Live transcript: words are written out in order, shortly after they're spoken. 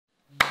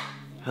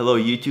Hello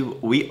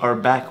YouTube, we are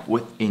back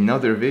with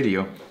another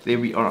video. Today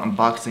we are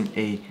unboxing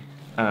a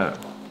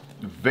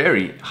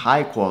very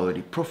high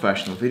quality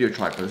professional video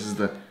tripod. This is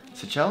the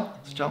Sachtler?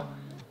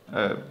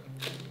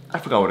 I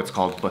forgot what it's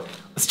called, but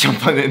let's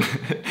jump on in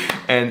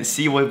and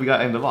see what we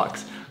got in the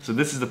box. So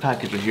this is the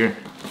package right here.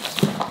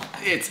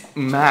 It's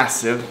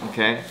massive,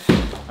 okay?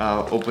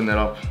 Open it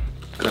up,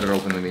 cut it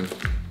open, I mean.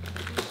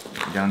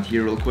 Down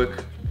here real quick.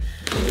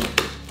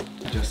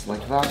 Just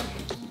like that.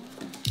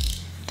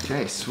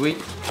 Okay, sweet.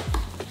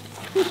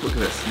 Look at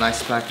this,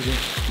 nice packaging.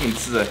 I mean,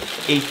 this is a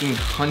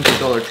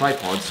 $1,800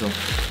 tripod, so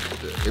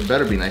it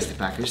better be nicely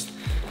packaged.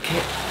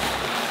 Okay,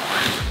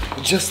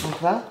 just like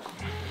that.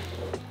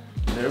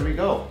 There we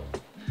go.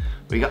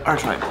 We got our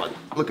tripod.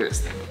 Look at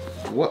this thing.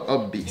 What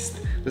a beast.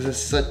 This is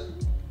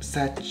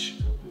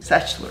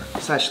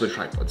Sachtler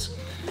tripods.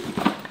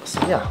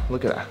 So yeah,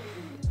 look at that.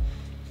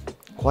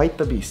 Quite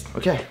the beast.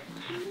 Okay,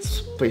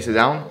 let's place it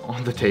down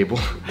on the table.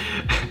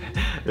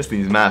 This thing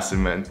is massive,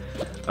 man.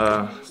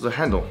 So the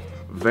handle.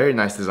 Very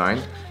nice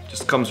design,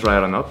 just comes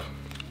right on up,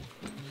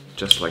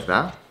 just like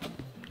that.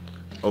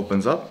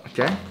 Opens up,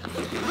 okay.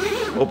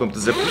 Open up the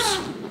zippers,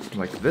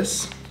 like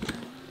this.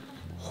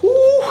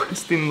 Whoo,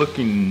 this thing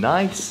looking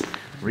nice,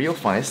 real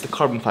fine. It's the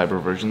carbon fiber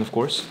version, of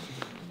course,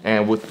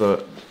 and with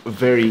the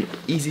very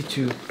easy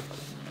to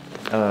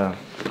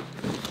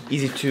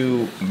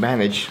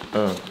manage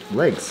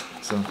legs.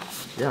 So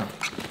yeah,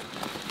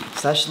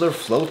 Sachtler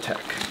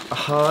Flowtech.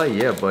 Ah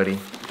yeah, buddy.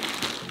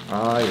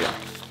 Ah yeah.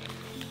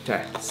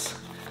 Okay.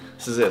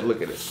 This is it,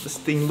 look at this. This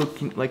thing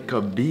looking like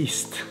a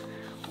beast.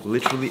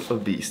 Literally a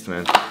beast,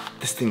 man.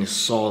 This thing is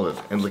solid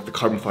and like the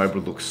carbon fiber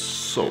looks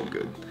so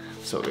good.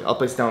 So I'll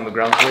place it down on the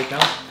ground right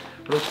now,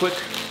 real quick.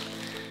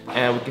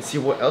 And we can see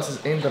what else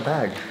is in the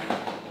bag.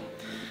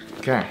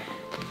 Okay.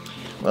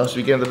 What else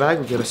we get in the bag?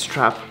 We get a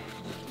strap.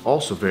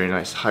 Also very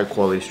nice, high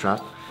quality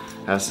strap.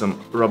 Has some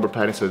rubber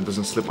padding so it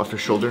doesn't slip off your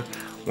shoulder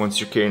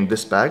once you're carrying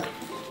this bag.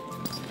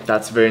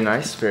 That's very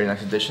nice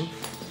addition.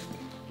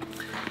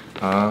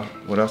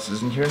 What else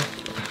is in here?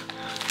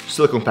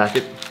 Silicone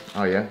packet.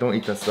 Oh yeah, don't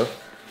eat that stuff.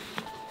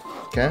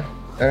 Okay,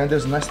 and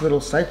there's a nice little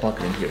side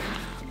pocket in here.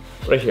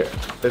 Right here,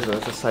 that's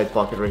a side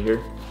pocket right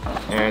here.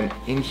 And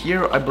in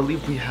here, I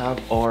believe we have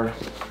our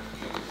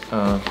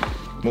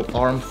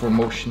arm for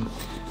motion,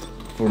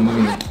 for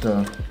moving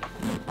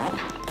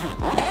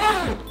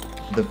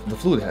the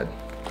fluid head.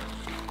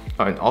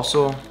 And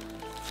also,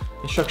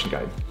 instruction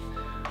guide.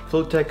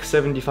 Flowtech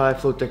 75,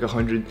 Flowtech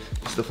 100.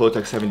 This is the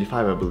Flowtech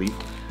 75, I believe.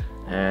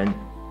 And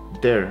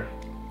their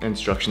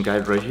instruction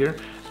guide right here,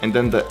 and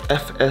then the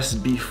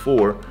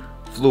FSB4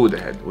 fluid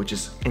head, which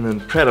is an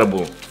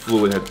incredible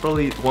fluid head,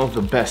 probably one of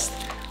the best,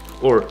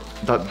 or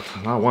not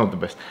one of the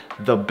best,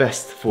 the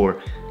best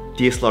for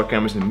DSLR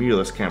cameras and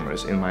mirrorless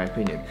cameras in my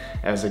opinion.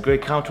 It has a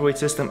great counterweight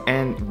system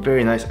and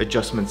very nice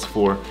adjustments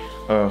for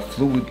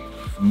fluid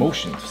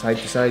motion, side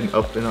to side and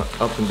up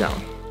and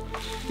down.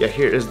 Yeah,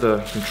 here is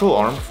the control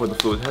arm for the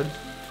fluid head.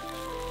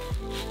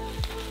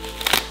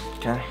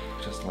 Okay,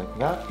 just like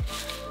that.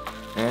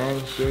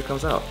 And here it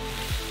comes out.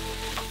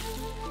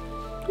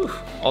 Whew.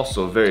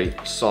 Also a very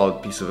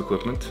solid piece of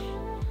equipment.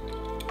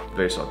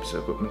 Very solid piece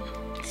of equipment.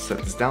 Set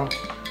this down.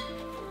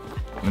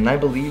 And I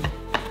believe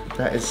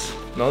that is,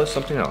 no, there's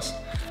something else.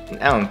 An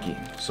Allen key.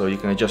 So you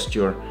can adjust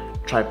your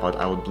tripod.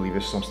 I would believe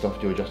there's some stuff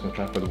to adjust the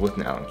tripod with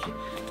an Allen key.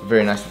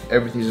 Very nice.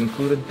 Everything is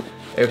included.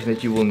 Everything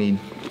that you will need.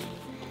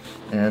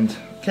 And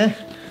okay.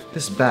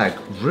 This bag,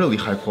 really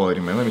high quality,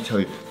 man, let me tell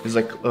you. There's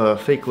like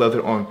fake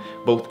leather on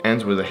both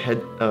ends where the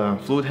head,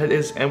 fluid head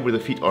is and where the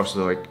feet are.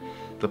 So like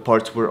the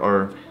parts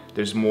where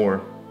there's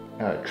more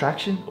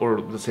traction,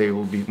 or let's say it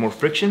will be more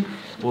friction,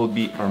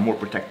 are more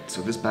protected.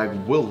 So this bag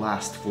will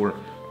last for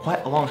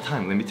quite a long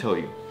time, let me tell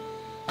you.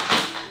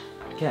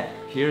 Okay,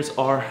 here's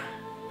our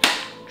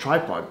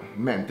tripod.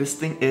 Man, this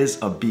thing is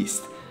a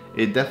beast.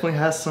 It definitely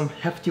has some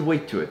hefty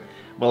weight to it.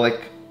 But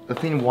like the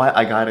thing why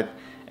I got it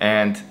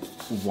and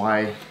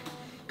why,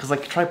 because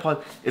like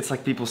tripod, it's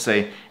like people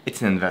say,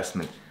 it's an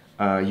investment.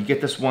 You get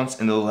this once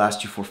and it'll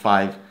last you for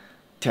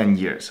 5-10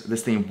 years.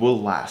 This thing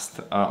will last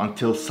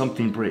until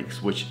something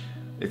breaks, which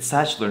it's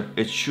Sachtler,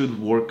 it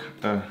should work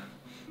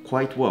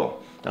quite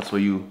well. That's why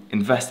you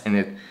invest in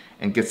it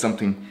and get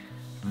something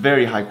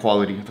very high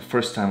quality the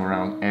first time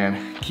around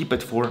and keep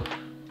it for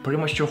pretty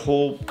much your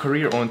whole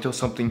career or until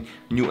something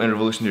new and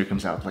revolutionary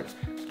comes out. Like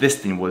this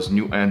thing was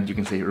new and you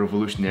can say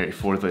revolutionary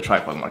for the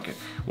tripod market.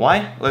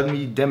 Why? Let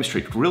me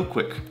demonstrate real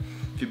quick.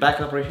 If you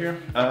back up right here,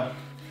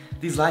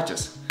 these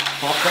latches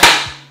pop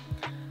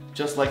down,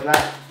 just like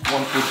that.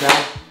 One foot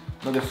down,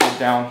 another foot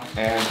down,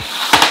 and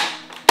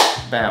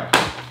bam.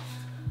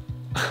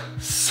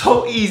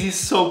 So easy,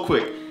 so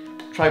quick.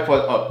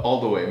 Tripod up all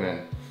the way,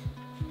 man.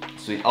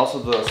 So also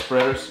the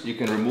spreaders, you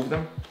can remove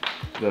them.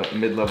 The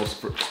mid-level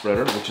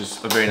spreader, which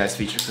is a very nice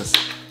feature because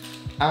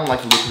I don't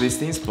like the look of these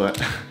things,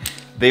 but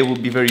they will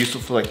be very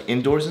useful for like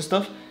indoors and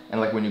stuff. And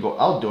like when you go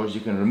outdoors,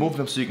 you can remove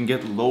them so you can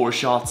get lower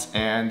shots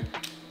and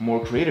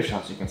more creative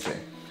shots, you can say.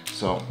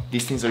 So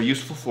these things are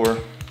useful for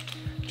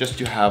just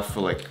to have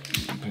for like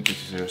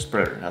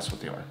spreader, that's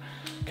what they are.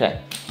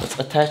 Okay,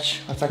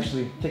 let's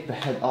actually take the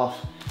head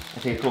off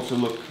and take a closer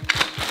look.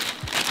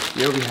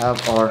 Here we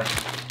have our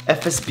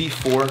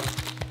FSB4,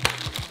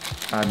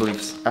 I believe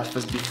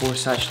FSB4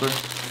 Sachtler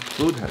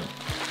fluid head.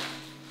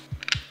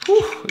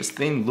 Whew, this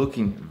thing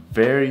looking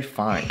very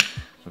fine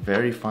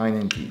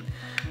indeed.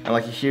 And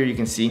like here you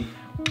can see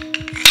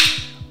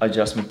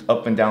adjustment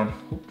up and down,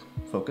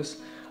 focus,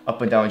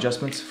 up and down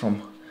adjustments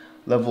from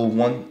level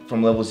 1,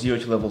 from level 0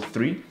 to level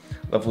 3.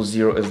 Level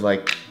 0 is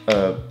like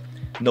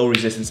no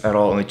resistance at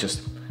all, and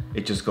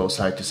it just goes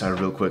side to side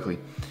real quickly.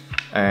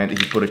 And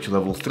if you put it to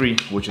level 3,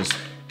 which is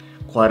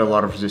quite a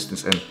lot of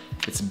resistance, and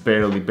it's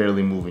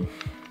barely moving.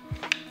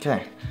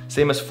 Okay,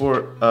 same as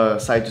for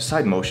side to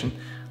side motion.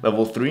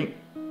 Level 3,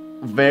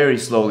 very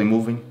slowly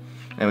moving,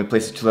 and we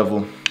place it to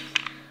level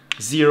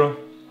 0.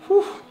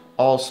 Whew,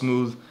 all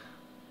smooth.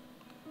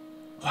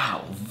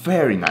 Wow,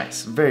 very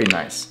nice, very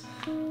nice.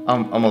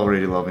 I'm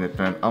already loving it,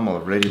 man. I'm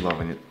already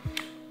loving it.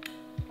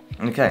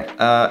 Okay,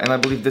 and I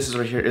believe this is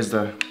right here is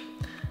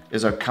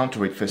our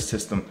counterweight fist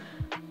system.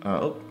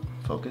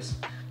 Focus.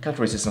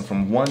 Counterweight system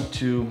from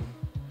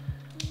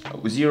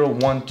 0,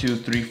 1, 2,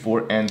 3,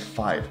 4, and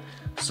 5.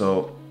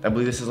 So I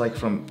believe this is like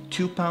from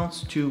 2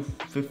 pounds to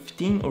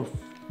 15 or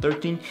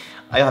 13.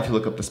 I'll have to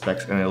look up the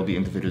specs, and it'll be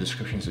in the video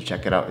description, so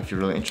check it out if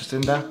you're really interested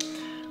in that.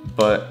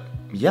 But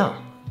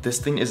yeah, this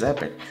thing is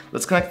epic.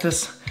 Let's connect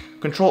this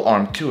control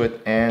arm to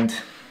it and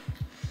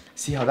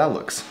see how that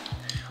looks.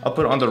 I'll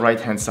put it on the right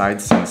hand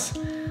side since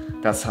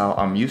that's how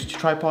I'm used to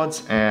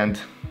tripods, and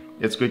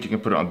it's great you can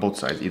put it on both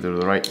sides, either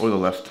the right or the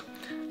left.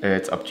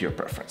 It's up to your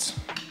preference.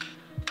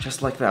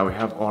 Just like that, we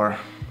have our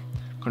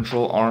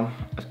control arm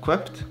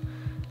equipped,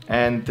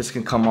 and this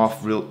can come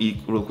off real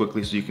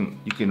quickly, so you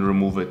can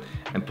remove it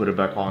and put it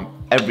back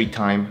on every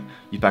time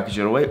you package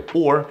it away.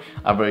 Or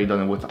I've already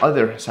done it with the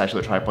other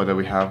Sachtler tripod that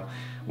we have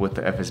with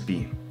the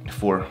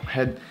FSB4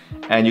 head,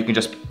 and you can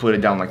just put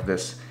it down like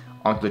this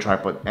onto the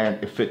tripod,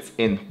 and it fits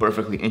in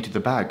perfectly into the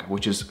bag,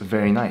 which is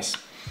very nice.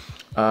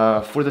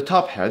 For the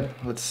top head,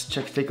 let's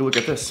take a look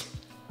at this.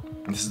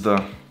 This is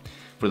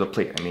for the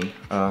plate, I mean.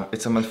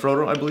 It's a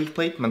Manfrotto, I believe,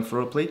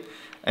 Manfrotto plate.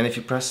 And if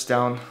you press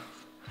down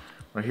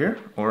right here,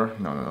 or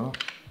no,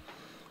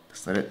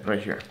 just let it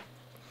right here.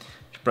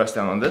 If you press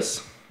down on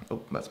this,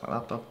 oh, that's my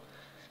laptop.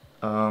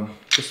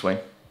 This way,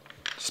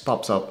 just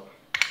pops up,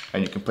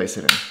 and you can place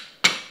it in.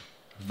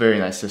 Very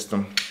nice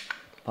system.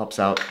 Pops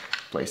out,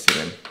 place it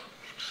in,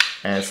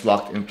 and it's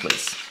locked in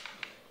place.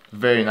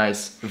 Very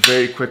nice,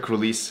 very quick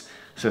release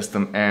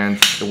system, and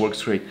it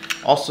works great.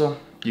 Also,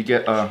 you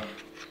get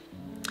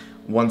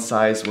one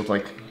size with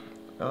like,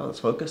 let's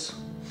focus.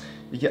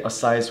 You get a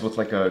size with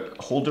like a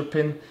holder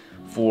pin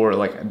for,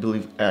 like, I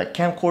believe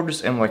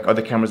camcorders, and like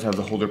other cameras have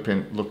the holder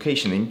pin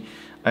locationing.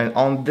 And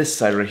on this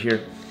side right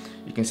here,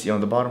 you can see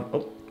on the bottom,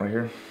 oh, right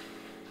here,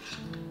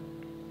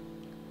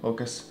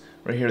 focus,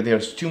 right here,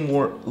 there's 2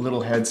 more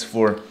little heads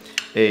for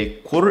a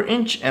 1/4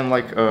 inch and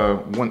like a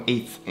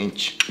 1/8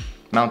 inch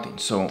mounting.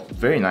 So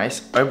very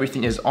nice.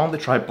 Everything is on the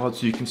tripod,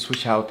 so you can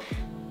switch out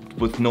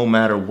with no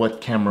matter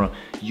what camera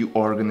you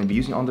are going to be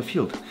using on the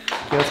field.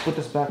 Okay, let's put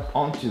this back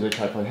onto the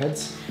tripod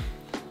heads.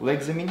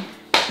 Legs, I mean.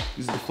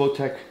 This is the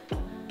Flowtech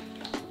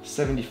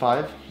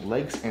 75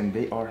 legs, and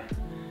they are,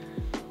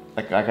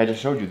 like I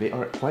just showed you, they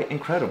are quite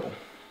incredible.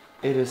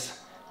 It is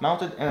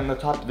mounted, and on the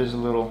top there's a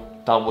little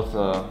top with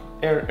a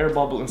air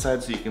bubble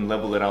inside, so you can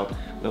level it out,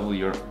 level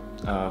your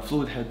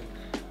fluid head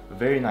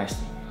very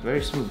nicely,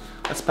 very smooth.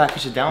 Let's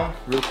package it down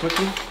real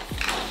quickly,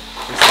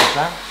 just like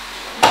that.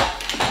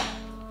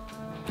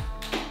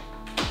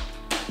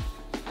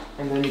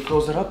 And then you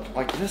close it up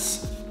like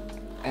this,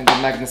 and the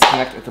magnets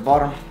connect at the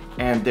bottom,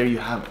 and there you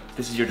have it.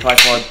 This is your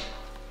tripod,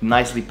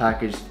 nicely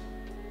packaged,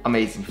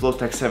 amazing.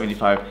 Flowtech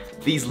 75.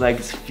 These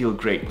legs feel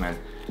great, man.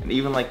 And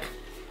even like,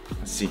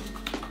 let's see,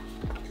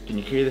 can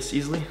you hear this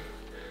easily?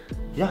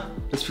 Yeah,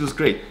 this feels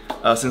great.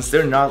 Since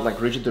they're not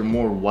like rigid, they're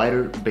more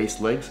wider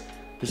based legs,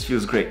 this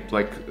feels great.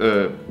 Like,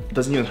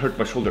 doesn't even hurt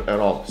my shoulder at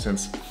all,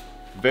 since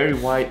very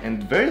wide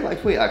and very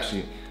lightweight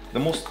actually. The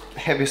most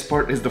heaviest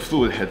part is the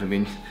fluid head. I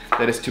mean,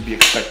 that is to be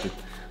expected.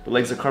 The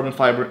legs are carbon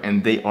fiber,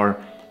 and they are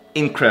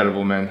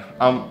incredible, man.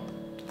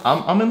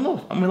 I'm in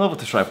love. I'm in love with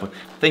the tripod.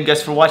 Thank you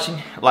guys for watching.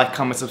 Like,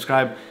 comment,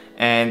 subscribe,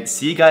 and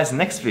see you guys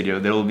next video.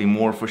 There will be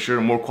more for sure,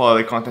 more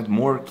quality content,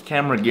 more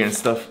camera gear and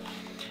stuff.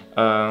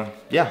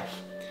 Yeah.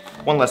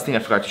 One last thing I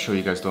forgot to show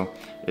you guys though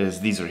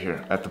is these are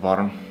here at the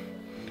bottom.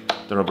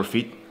 The rubber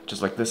feet,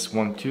 just like this,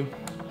 1, 2,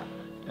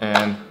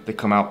 and they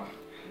come out,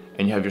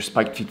 and you have your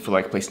spiked feet for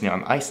like placing it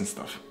on ice and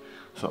stuff.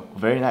 So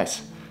very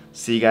nice.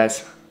 See you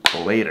guys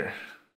later.